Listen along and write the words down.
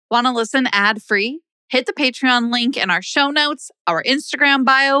Want to listen ad-free? Hit the Patreon link in our show notes, our Instagram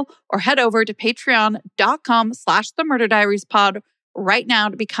bio, or head over to patreon.com/themurderdiariespod right now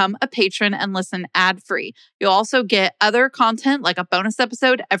to become a patron and listen ad-free. You'll also get other content like a bonus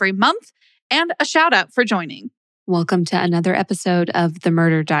episode every month and a shout out for joining. Welcome to another episode of The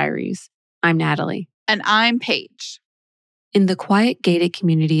Murder Diaries. I'm Natalie. And I'm Paige. In the quiet gated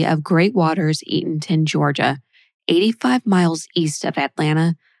community of Great Waters, Eatonton, Georgia, 85 miles east of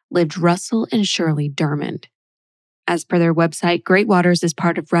Atlanta, lived Russell and Shirley Dermond. As per their website, Great Waters is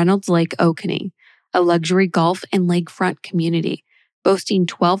part of Reynolds Lake Oconee, a luxury golf and lakefront community boasting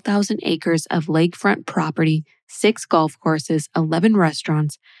 12,000 acres of lakefront property, 6 golf courses, 11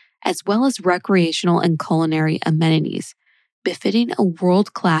 restaurants, as well as recreational and culinary amenities, befitting a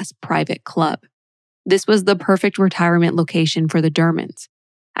world-class private club. This was the perfect retirement location for the Dermonds,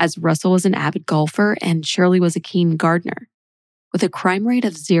 as Russell was an avid golfer and Shirley was a keen gardener. With a crime rate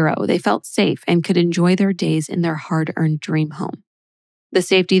of 0, they felt safe and could enjoy their days in their hard-earned dream home. The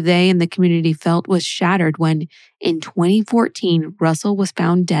safety they and the community felt was shattered when, in 2014, Russell was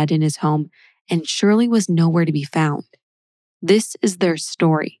found dead in his home and Shirley was nowhere to be found. This is their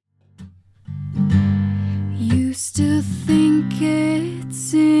story. Used to think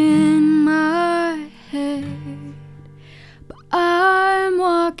it's in my head, but I'm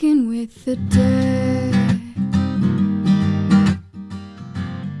walking with the dead.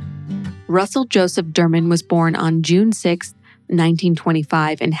 Russell Joseph Dermond was born on June 6,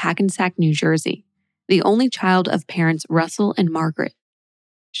 1925 in Hackensack, New Jersey, the only child of parents Russell and Margaret.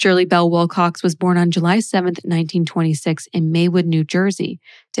 Shirley Bell Wilcox was born on July 7, 1926 in Maywood, New Jersey,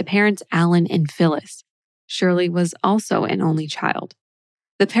 to parents Alan and Phyllis. Shirley was also an only child.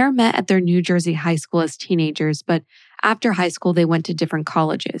 The pair met at their New Jersey high school as teenagers, but after high school they went to different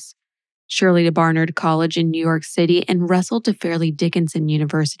colleges. Shirley to Barnard College in New York City and Russell to Fairleigh Dickinson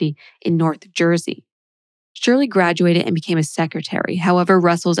University in North Jersey. Shirley graduated and became a secretary. However,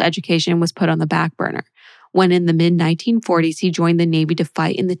 Russell's education was put on the back burner when in the mid-1940s he joined the Navy to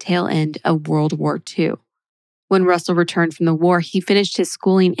fight in the tail end of World War II. When Russell returned from the war, he finished his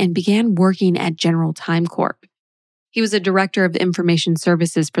schooling and began working at General Time Corp. He was a director of information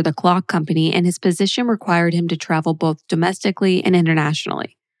services for the clock company, and his position required him to travel both domestically and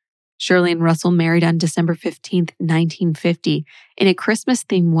internationally. Shirley and Russell married on December 15, 1950, in a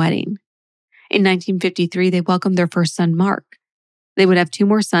Christmas-themed wedding. In 1953, they welcomed their first son, Mark. They would have 2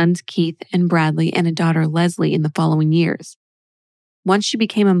 more sons, Keith and Bradley, and a daughter, Leslie, in the following years. Once she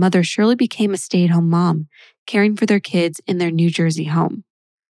became a mother, Shirley became a stay-at-home mom, caring for their kids in their New Jersey home.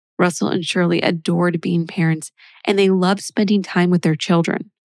 Russell and Shirley adored being parents, and they loved spending time with their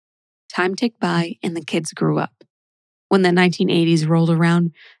children. Time ticked by, and the kids grew up. When the 1980s rolled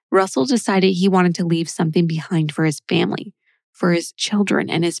around, Russell decided he wanted to leave something behind for his family, for his children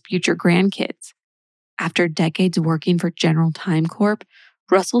and his future grandkids. After decades working for General Time Corp,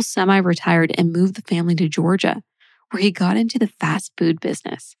 Russell semi-retired and moved the family to Georgia, where he got into the fast food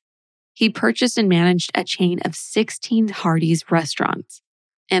business. He purchased and managed a chain of 16 Hardee's restaurants.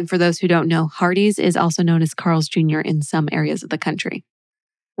 And for those who don't know, Hardee's is also known as Carl's Jr. in some areas of the country.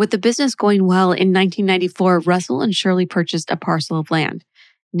 With the business going well, in 1994, Russell and Shirley purchased a parcel of land,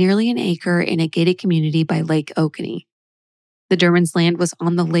 nearly an acre in a gated community by Lake Oconee. The Dermonds' land was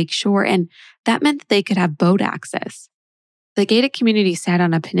on the lake shore, and that meant that they could have boat access. The gated community sat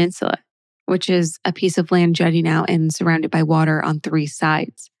on a peninsula, which is a piece of land jutting out and surrounded by water on 3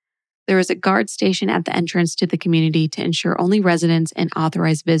 sides. There was a guard station at the entrance to the community to ensure only residents and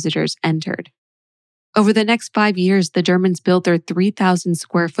authorized visitors entered. Over the next 5 years, the Dermonds built their 3,000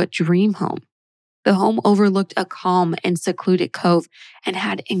 square foot dream home. The home overlooked a calm and secluded cove and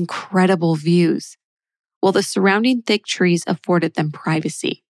had incredible views, while the surrounding thick trees afforded them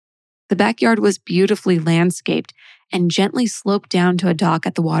privacy. The backyard was beautifully landscaped and gently sloped down to a dock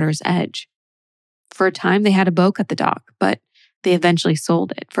at the water's edge. For a time, they had a boat at the dock, but they eventually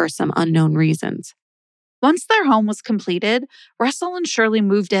sold it for some unknown reasons. Once their home was completed, Russell and Shirley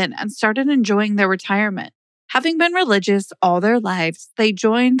moved in and started enjoying their retirement. Having been religious all their lives, they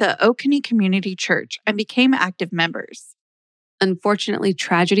joined the Oconee Community Church and became active members. Unfortunately,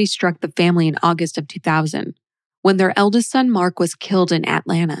 tragedy struck the family in August of 2000, when their eldest son Mark was killed in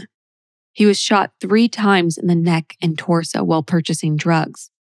Atlanta. He was shot 3 times in the neck and torso while purchasing drugs,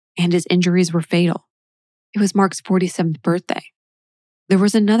 and his injuries were fatal. It was Mark's 47th birthday. There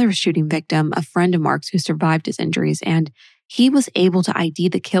was another shooting victim, a friend of Mark's, who survived his injuries, and he was able to ID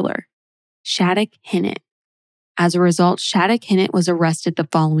the killer, Shattuck Hinnant. As a result, Shattuck Hinnant was arrested the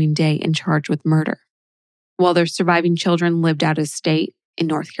following day and charged with murder. While their surviving children lived out of state in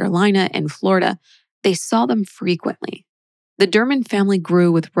North Carolina and Florida, they saw them frequently. The Dermond family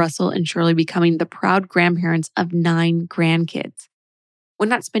grew, with Russell and Shirley becoming the proud grandparents of 9 grandkids. When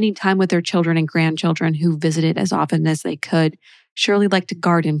not spending time with their children and grandchildren, who visited as often as they could, Shirley liked to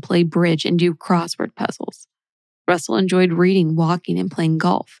garden, play bridge, and do crossword puzzles. Russell enjoyed reading, walking, and playing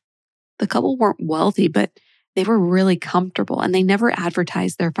golf. The couple weren't wealthy, but they were really comfortable, and they never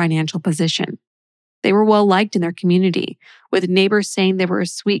advertised their financial position. They were well liked in their community, with neighbors saying they were a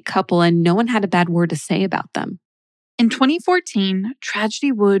sweet couple and no one had a bad word to say about them. In 2014,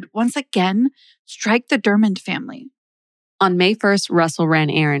 tragedy would once again strike the Dermond family. On May 1st, Russell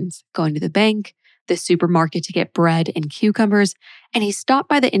ran errands, going to the bank, the supermarket to get bread and cucumbers, and he stopped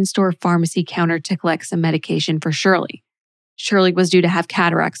by the in-store pharmacy counter to collect some medication for Shirley. Shirley was due to have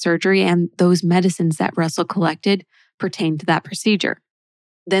cataract surgery, and those medicines that Russell collected pertained to that procedure.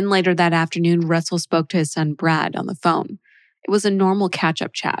 Then later that afternoon, Russell spoke to his son Brad on the phone. It was a normal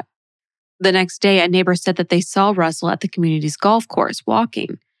catch-up chat. The next day, a neighbor said that they saw Russell at the community's golf course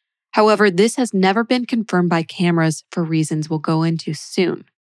walking. However, this has never been confirmed by cameras for reasons we'll go into soon.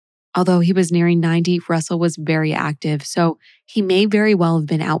 Although he was nearing 90, Russell was very active, so he may very well have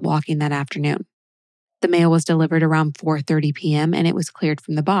been out walking that afternoon. The mail was delivered around 4:30 p.m. and it was cleared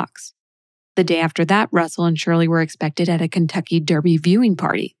from the box. The day after that, Russell and Shirley were expected at a Kentucky Derby viewing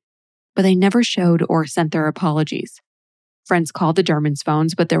party, but they never showed or sent their apologies. Friends called the Dermonds'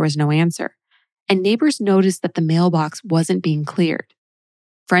 phones, but there was no answer, and neighbors noticed that the mailbox wasn't being cleared.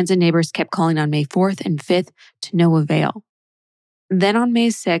 Friends and neighbors kept calling on May 4th and 5th to no avail. Then on May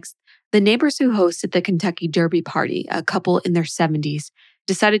 6th, the neighbors who hosted the Kentucky Derby party, a couple in their 70s,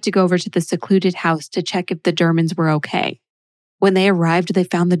 decided to go over to the secluded house to check if the Dermonds were okay. When they arrived, they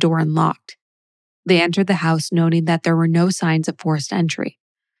found the door unlocked. They entered the house noting that there were no signs of forced entry,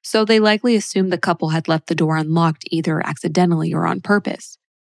 so they likely assumed the couple had left the door unlocked either accidentally or on purpose.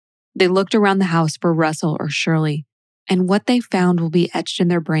 They looked around the house for Russell or Shirley, and what they found will be etched in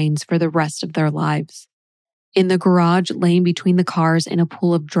their brains for the rest of their lives. In the garage, laying between the cars in a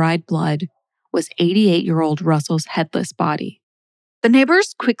pool of dried blood, was 88-year-old Russell's headless body. The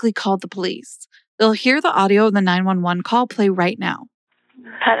neighbors quickly called the police. They'll hear the audio of the 911 call play right now.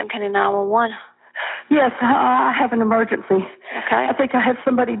 Putnam County 911. Yes, I have an emergency. Okay. I think I have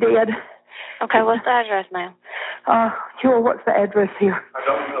somebody dead. Okay, what's the address, ma'am? Sure, what's the address here? I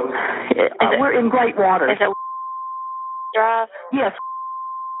don't know. We're in Great Water. Is it Drive? Yes,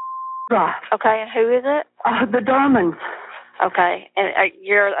 Drive. Okay, and who is it? The Dermonds. Okay, and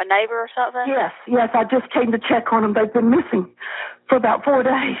you're a neighbor or something? Yes, I just came to check on them. They've been missing for about 4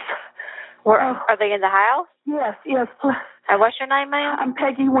 days. Are they in the house? Yes. And what's your name, ma'am? I'm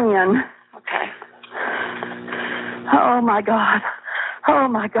Peggy Wynn. Okay. Oh, my God. Oh.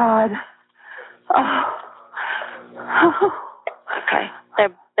 Okay.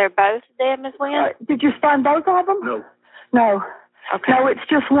 They're both dead, Miss Wynn? Did you find both of them? No. Okay. No, it's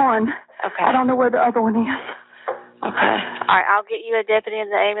just one. Okay. I don't know where the other one is. Okay. All right, I'll get you a deputy in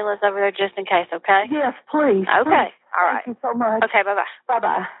the ambulance over there just in case, okay? Yes, please. Okay. Please. All right. Thank you so much. Okay, bye-bye.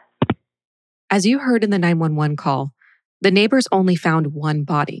 Bye-bye. As you heard in the 911 call, the neighbors only found one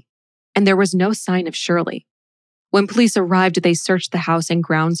body, and there was no sign of Shirley. When police arrived, they searched the house and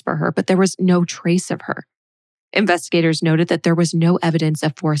grounds for her, but there was no trace of her. Investigators noted that there was no evidence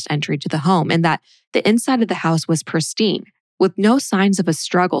of forced entry to the home and that the inside of the house was pristine, with no signs of a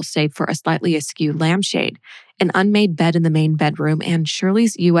struggle save for a slightly askew lampshade, an unmade bed in the main bedroom, and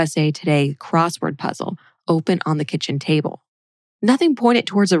Shirley's USA Today crossword puzzle open on the kitchen table. Nothing pointed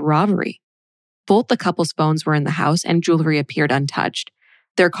towards a robbery. Both the couple's phones were in the house and jewelry appeared untouched.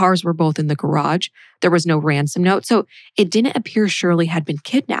 Their cars were both in the garage. There was no ransom note, so it didn't appear Shirley had been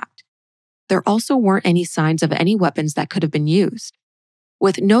kidnapped. There also weren't any signs of any weapons that could have been used.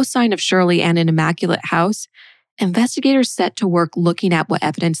 With no sign of Shirley and an immaculate house, investigators set to work looking at what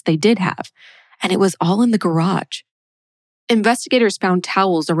evidence they did have, and it was all in the garage. Investigators found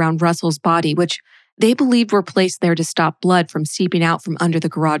towels around Russell's body, which they believed were placed there to stop blood from seeping out from under the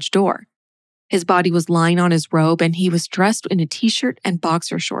garage door. His body was lying on his robe, and he was dressed in a t-shirt and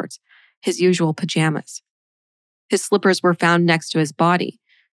boxer shorts, his usual pajamas. His slippers were found next to his body.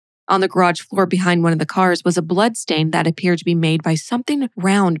 On the garage floor behind one of the cars was a blood stain that appeared to be made by something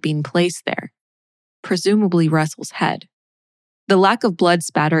round being placed there, presumably Russell's head. The lack of blood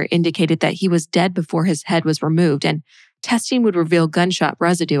spatter indicated that he was dead before his head was removed, and testing would reveal gunshot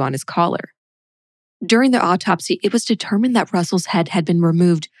residue on his collar. During the autopsy, it was determined that Russell's head had been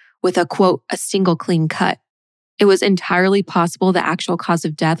removed with a, quote, a single clean cut. It was entirely possible the actual cause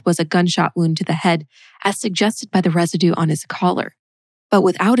of death was a gunshot wound to the head, as suggested by the residue on his collar. But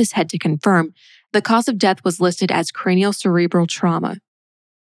without his head to confirm, the cause of death was listed as cranial cerebral trauma.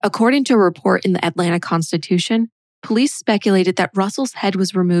 According to a report in the Atlanta Constitution, Police speculated that Russell's head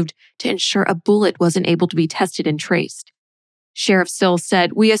was removed to ensure a bullet wasn't able to be tested and traced. Sheriff Sills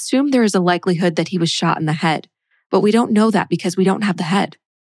said, "We assume there is a likelihood that he was shot in the head, but we don't know that because we don't have the head."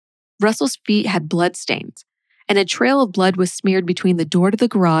 Russell's feet had blood stains, and a trail of blood was smeared between the door to the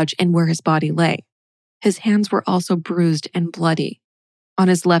garage and where his body lay. His hands were also bruised and bloody. On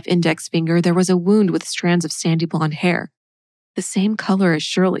his left index finger, there was a wound with strands of sandy blonde hair, the same color as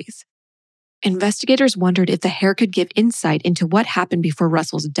Shirley's. Investigators wondered if the hair could give insight into what happened before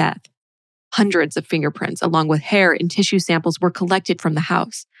Russell's death. Hundreds of fingerprints, along with hair and tissue samples, were collected from the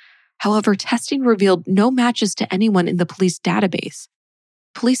house. However, testing revealed no matches to anyone in the police database.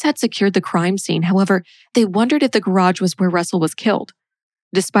 Police had secured the crime scene. However, they wondered if the garage was where Russell was killed.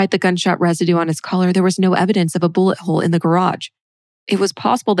 Despite the gunshot residue on his collar, there was no evidence of a bullet hole in the garage. It was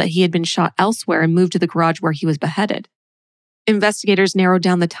possible that he had been shot elsewhere and moved to the garage where he was beheaded. Investigators narrowed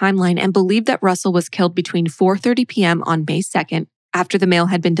down the timeline and believed that Russell was killed between 4:30 p.m. on May 2nd, after the mail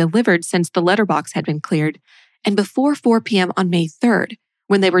had been delivered since the letterbox had been cleared, and before 4 p.m. on May 3rd,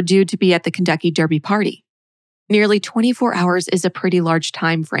 when they were due to be at the Kentucky Derby party. Nearly 24 hours is a pretty large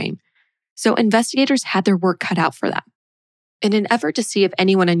time frame, so investigators had their work cut out for them. In an effort to see if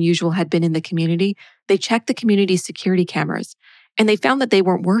anyone unusual had been in the community, they checked the community's security cameras, and they found that they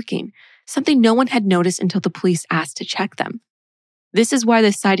weren't working, something no one had noticed until the police asked to check them. This is why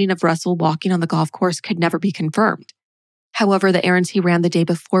the sighting of Russell walking on the golf course could never be confirmed. However, the errands he ran the day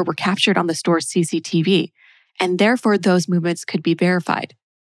before were captured on the store's CCTV, and therefore those movements could be verified.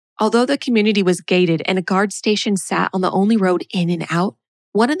 Although the community was gated and a guard station sat on the only road in and out,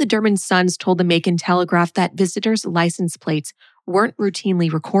 one of the Dermond sons told the Macon Telegraph that visitors' license plates weren't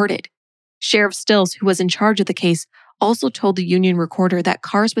routinely recorded. Sheriff Sills, who was in charge of the case, also told the Union Recorder that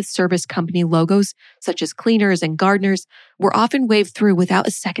cars with service company logos, such as cleaners and gardeners, were often waved through without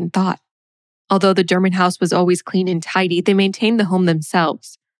a second thought. Although the Dermond house was always clean and tidy, they maintained the home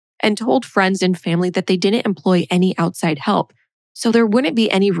themselves and told friends and family that they didn't employ any outside help, so there wouldn't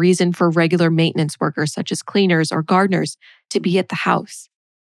be any reason for regular maintenance workers such as cleaners or gardeners to be at the house.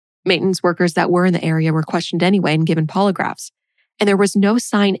 Maintenance workers that were in the area were questioned anyway and given polygraphs, and there was no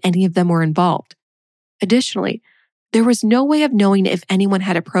sign any of them were involved. Additionally, there was no way of knowing if anyone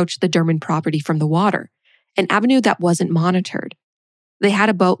had approached the Dermond property from the water, an avenue that wasn't monitored. They had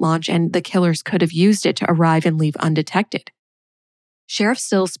a boat launch and the killers could have used it to arrive and leave undetected. Sheriff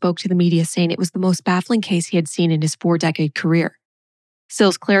Sills spoke to the media saying it was the most baffling case he had seen in his 4-decade career.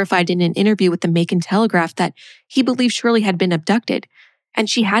 Sills clarified in an interview with the Macon Telegraph that he believed Shirley had been abducted and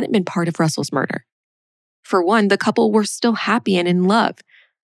she hadn't been part of Russell's murder. For one, the couple were still happy and in love.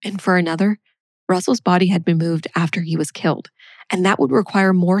 And for another, Russell's body had been moved after he was killed, and that would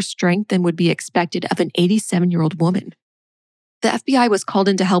require more strength than would be expected of an 87-year-old woman. The FBI was called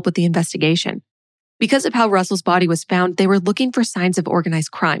in to help with the investigation. Because of how Russell's body was found, they were looking for signs of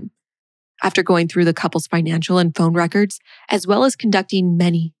organized crime. After going through the couple's financial and phone records, as well as conducting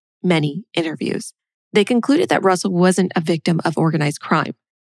many interviews, they concluded that Russell wasn't a victim of organized crime.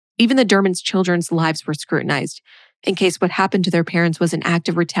 Even the Dermond's children's lives were scrutinized, in case what happened to their parents was an act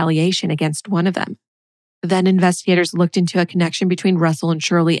of retaliation against one of them. Then investigators looked into a connection between Russell and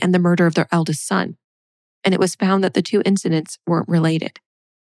Shirley and the murder of their eldest son, and it was found that the two incidents weren't related.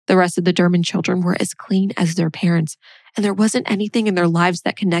 The rest of the Dermond children were as clean as their parents, and there wasn't anything in their lives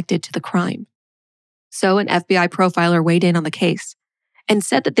that connected to the crime. So an FBI profiler weighed in on the case and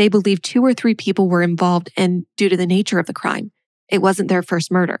said that they believed 2 or 3 people were involved, and due to the nature of the crime, it wasn't their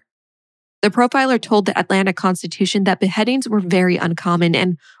first murder. The profiler told the Atlanta Constitution that beheadings were very uncommon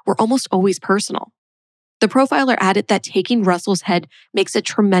and were almost always personal. The profiler added that taking Russell's head makes a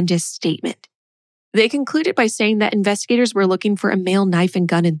tremendous statement. They concluded by saying that investigators were looking for a male knife and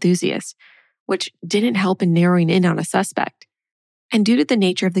gun enthusiast, which didn't help in narrowing in on a suspect. And due to the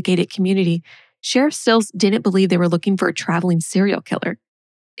nature of the gated community, Sheriff Sills didn't believe they were looking for a traveling serial killer.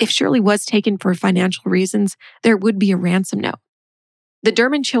 If Shirley was taken for financial reasons, there would be a ransom note. The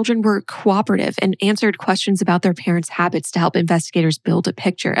Dermond children were cooperative and answered questions about their parents' habits to help investigators build a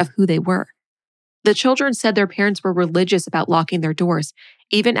picture of who they were. The children said their parents were religious about locking their doors,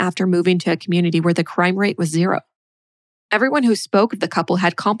 even after moving to a community where the crime rate was 0. Everyone who spoke of the couple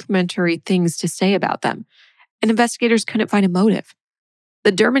had complimentary things to say about them, and investigators couldn't find a motive.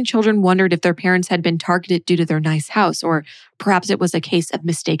 The Dermond children wondered if their parents had been targeted due to their nice house, or perhaps it was a case of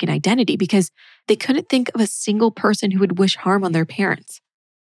mistaken identity because they couldn't think of a single person who would wish harm on their parents.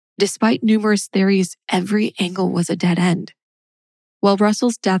 Despite numerous theories, every angle was a dead end. While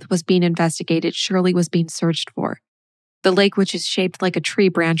Russell's death was being investigated, Shirley was being searched for. The lake, which is shaped like a tree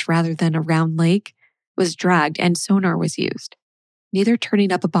branch rather than a round lake, was dragged and sonar was used, neither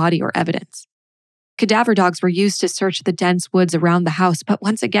turning up a body or evidence. Cadaver dogs were used to search the dense woods around the house, but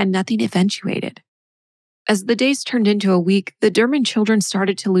once again, nothing eventuated. As the days turned into a week, the Dermond children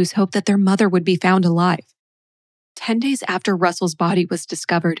started to lose hope that their mother would be found alive. 10 days after Russell's body was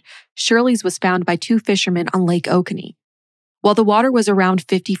discovered, Shirley's was found by 2 fishermen on Lake Oconee. While the water was around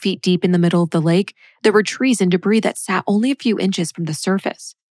 50 feet deep in the middle of the lake, there were trees and debris that sat only a few inches from the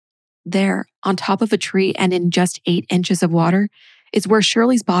surface. There, on top of a tree and in just 8 inches of water, is where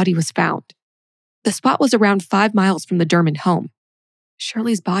Shirley's body was found. The spot was around 5 miles from the Dermond home.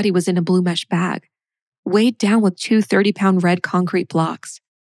 Shirley's body was in a blue mesh bag, weighed down with 2 30-pound red concrete blocks.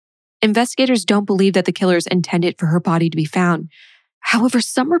 Investigators don't believe that the killers intended for her body to be found. However,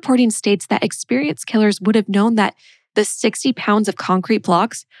 some reporting states that experienced killers would have known that the 60 pounds of concrete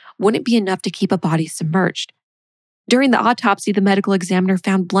blocks wouldn't be enough to keep a body submerged. During the autopsy, the medical examiner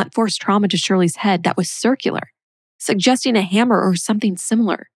found blunt force trauma to Shirley's head that was circular, suggesting a hammer or something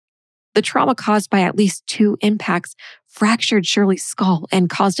similar. The trauma caused by at least 2 impacts fractured Shirley's skull and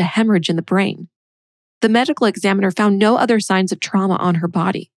caused a hemorrhage in the brain. The medical examiner found no other signs of trauma on her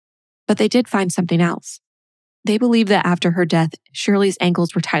body, but they did find something else. They believe that after her death, Shirley's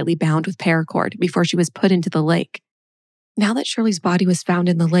ankles were tightly bound with paracord before she was put into the lake. Now that Shirley's body was found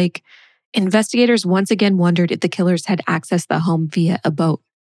in the lake, investigators once again wondered if the killers had accessed the home via a boat.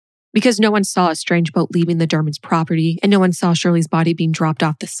 Because no one saw a strange boat leaving the Dermond's property and no one saw Shirley's body being dropped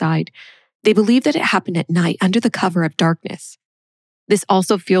off the side, they believed that it happened at night under the cover of darkness. This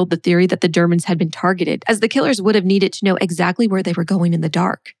also fueled the theory that the Dermonds had been targeted, as the killers would have needed to know exactly where they were going in the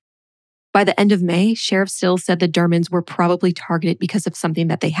dark. By the end of May, Sheriff Sills said the Dermonds were probably targeted because of something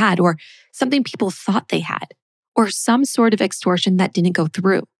that they had, or something people thought they had, or some sort of extortion that didn't go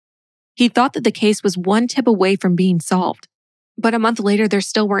through. He thought that the case was one tip away from being solved, but a month later, there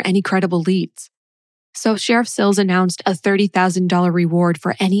still weren't any credible leads. So Sheriff Sills announced a $30,000 reward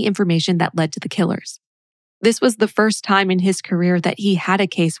for any information that led to the killers. This was the first time in his career that he had a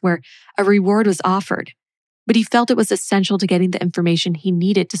case where a reward was offered, but he felt it was essential to getting the information he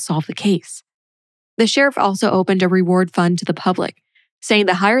needed to solve the case. The sheriff also opened a reward fund to the public, saying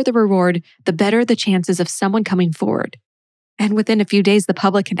the higher the reward, the better the chances of someone coming forward. And within a few days, the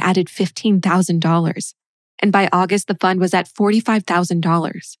public had added $15,000. And by August, the fund was at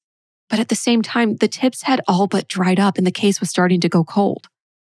 $45,000. But at the same time, the tips had all but dried up and the case was starting to go cold.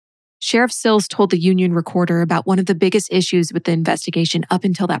 Sheriff Sills told the Union Recorder about one of the biggest issues with the investigation up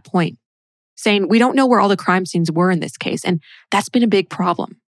until that point, saying, "We don't know where all the crime scenes were in this case, and that's been a big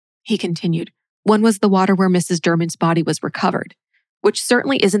problem." He continued, "One was the water where Mrs. Dermond's body was recovered, which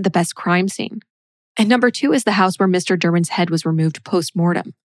certainly isn't the best crime scene. And number 2 is the house where Mr. Dermond's head was removed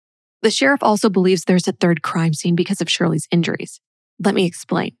post-mortem. The sheriff also believes there's a third crime scene because of Shirley's injuries. Let me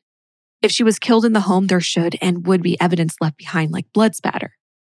explain. If she was killed in the home, there should and would be evidence left behind like blood spatter.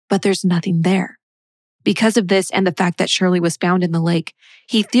 But there's nothing there. Because of this and the fact that Shirley was found in the lake,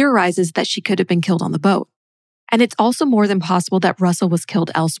 he theorizes that she could have been killed on the boat. And it's also more than possible that Russell was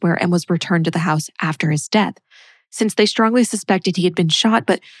killed elsewhere and was returned to the house after his death, since they strongly suspected he had been shot,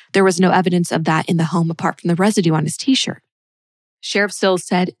 but there was no evidence of that in the home apart from the residue on his t-shirt." Sheriff Sills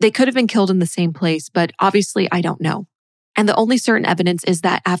said, "They could have been killed in the same place, but obviously I don't know. And the only certain evidence is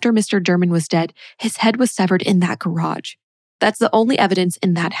that after Mr. Dermond was dead, his head was severed in that garage. That's the only evidence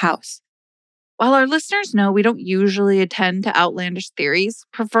in that house." While our listeners know we don't usually attend to outlandish theories,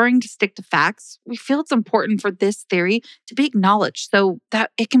 preferring to stick to facts, we feel it's important for this theory to be acknowledged so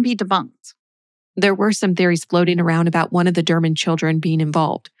that it can be debunked. There were some theories floating around about one of the Dermond children being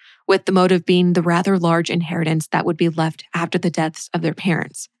involved, with the motive being the rather large inheritance that would be left after the deaths of their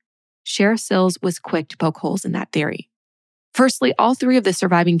parents. Sheriff Sills was quick to poke holes in that theory. Firstly, all 3 of the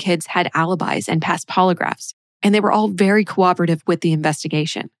surviving kids had alibis and passed polygraphs, and they were all very cooperative with the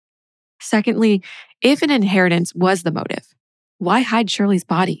investigation. Secondly, if an inheritance was the motive, why hide Shirley's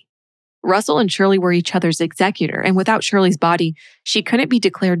body? Russell and Shirley were each other's executor, and without Shirley's body, she couldn't be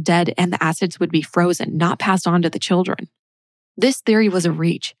declared dead and the assets would be frozen, not passed on to the children. This theory was a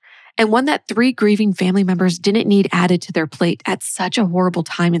reach, and one that 3 grieving family members didn't need added to their plate at such a horrible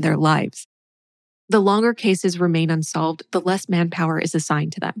time in their lives. The longer cases remain unsolved, the less manpower is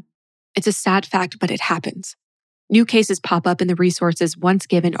assigned to them. It's a sad fact, but it happens. New cases pop up and the resources once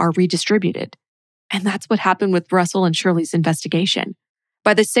given are redistributed. And that's what happened with Russell and Shirley's investigation.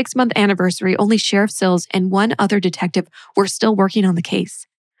 By the 6-month anniversary, only Sheriff Sills and one other detective were still working on the case.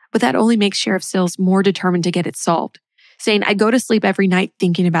 But that only makes Sheriff Sills more determined to get it solved, saying, "I go to sleep every night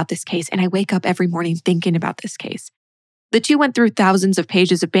thinking about this case, and I wake up every morning thinking about this case." The 2 went through thousands of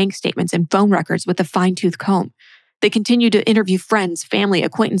pages of bank statements and phone records with a fine-tooth comb. They continued to interview friends, family,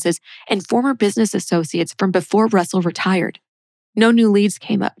 acquaintances, and former business associates from before Russell retired. No new leads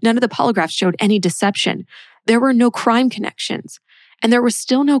came up. None of the polygraphs showed any deception. There were no crime connections, and there was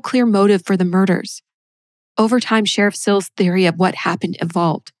still no clear motive for the murders. Over time, Sheriff Sills' theory of what happened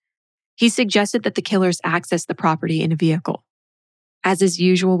evolved. He suggested that the killers accessed the property in a vehicle. As is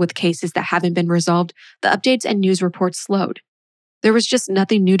usual with cases that haven't been resolved, the updates and news reports slowed. There was just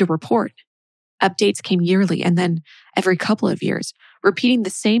nothing new to report. Updates came yearly and then every couple of years, repeating the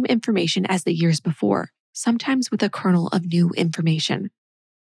same information as the years before, sometimes with a kernel of new information.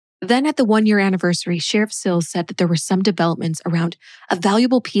 Then at the 1-year anniversary, Sheriff Sills said that there were some developments around a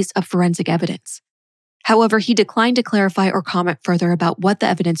valuable piece of forensic evidence. However, he declined to clarify or comment further about what the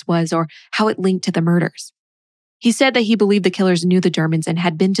evidence was or how it linked to the murders. He said that he believed the killers knew the Dermonds and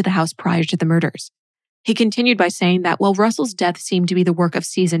had been to the house prior to the murders. He continued by saying that while Russell's death seemed to be the work of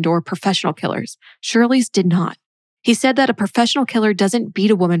seasoned or professional killers, Shirley's did not. He said that a professional killer doesn't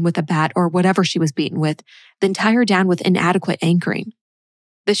beat a woman with a bat or whatever she was beaten with, then tie her down with inadequate anchoring.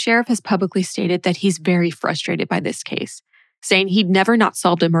 The sheriff has publicly stated that he's very frustrated by this case, saying he'd never not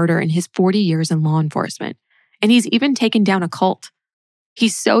solved a murder in his 40 years in law enforcement, and he's even taken down a cult.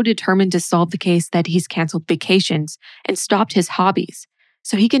 He's so determined to solve the case that he's canceled vacations and stopped his hobbies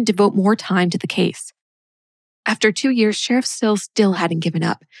so he can devote more time to the case. After 2 years, Sheriff Sills still hadn't given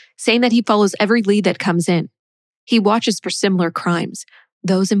up, saying that he follows every lead that comes in. He watches for similar crimes,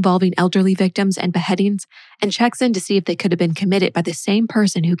 those involving elderly victims and beheadings, and checks in to see if they could have been committed by the same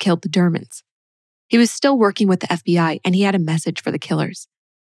person who killed the Dermonds. He was still working with the FBI, and he had a message for the killers.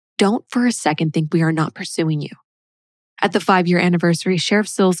 Don't for a second think we are not pursuing you. At the 5-year anniversary, Sheriff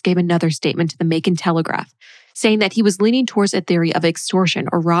Sills gave another statement to the Macon Telegraph, saying that he was leaning towards a theory of extortion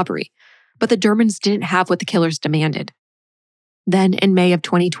or robbery, but the Dermonds didn't have what the killers demanded. Then, in May of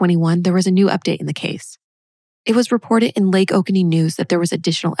 2021, there was a new update in the case. It was reported in Lake Oconee News that there was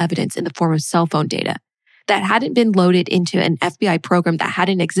additional evidence in the form of cell phone data that hadn't been loaded into an FBI program that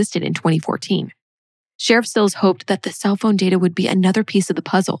hadn't existed in 2014. Sheriff Sills hoped that the cell phone data would be another piece of the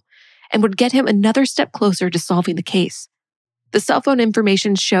puzzle and would get him another step closer to solving the case. The cell phone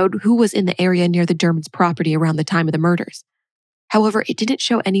information showed who was in the area near the Dermonds' property around the time of the murders. However, it didn't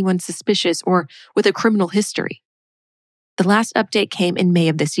show anyone suspicious or with a criminal history. The last update came in May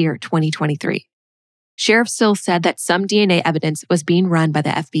of this year, 2023. Sheriff Sills said that some DNA evidence was being run by the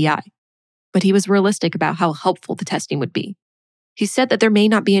FBI, but he was realistic about how helpful the testing would be. He said that there may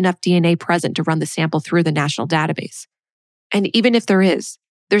not be enough DNA present to run the sample through the national database. And even if there is,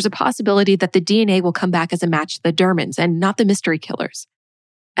 there's a possibility that the DNA will come back as a match to the Dermonds and not the mystery killers.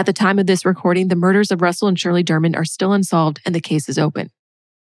 At the time of this recording, the murders of Russell and Shirley Dermond are still unsolved and the case is open.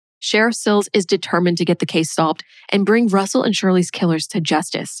 Sheriff Sills is determined to get the case solved and bring Russell and Shirley's killers to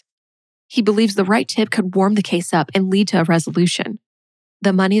justice. He believes the right tip could warm the case up and lead to a resolution.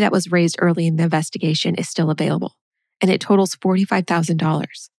 The money that was raised early in the investigation is still available, and it totals $45,000.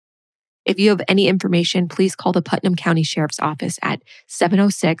 If you have any information, please call the Putnam County Sheriff's Office at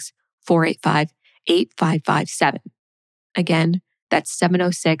 706-485-8557. Again, that's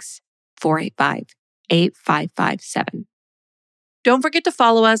 706-485-8557. Don't forget to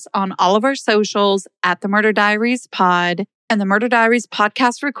follow us on all of our socials at The Murder Diaries Pod and The Murder Diaries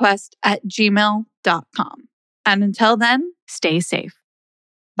Podcast Request at gmail.com. And until then, Stay safe.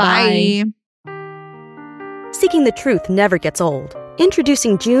 bye. Seeking the truth never gets old.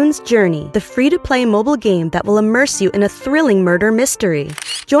 Introducing June's Journey, the free-to-play mobile game that will immerse you in a thrilling murder mystery.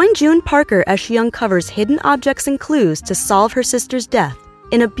 Join June Parker as she uncovers hidden objects and clues to solve her sister's death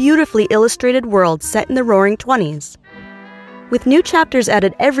in a beautifully illustrated world set in the Roaring '20s. With new chapters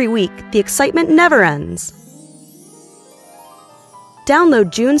added every week, the excitement never ends.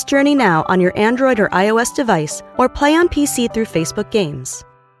 Download June's Journey now on your Android or iOS device or play on PC through Facebook Games.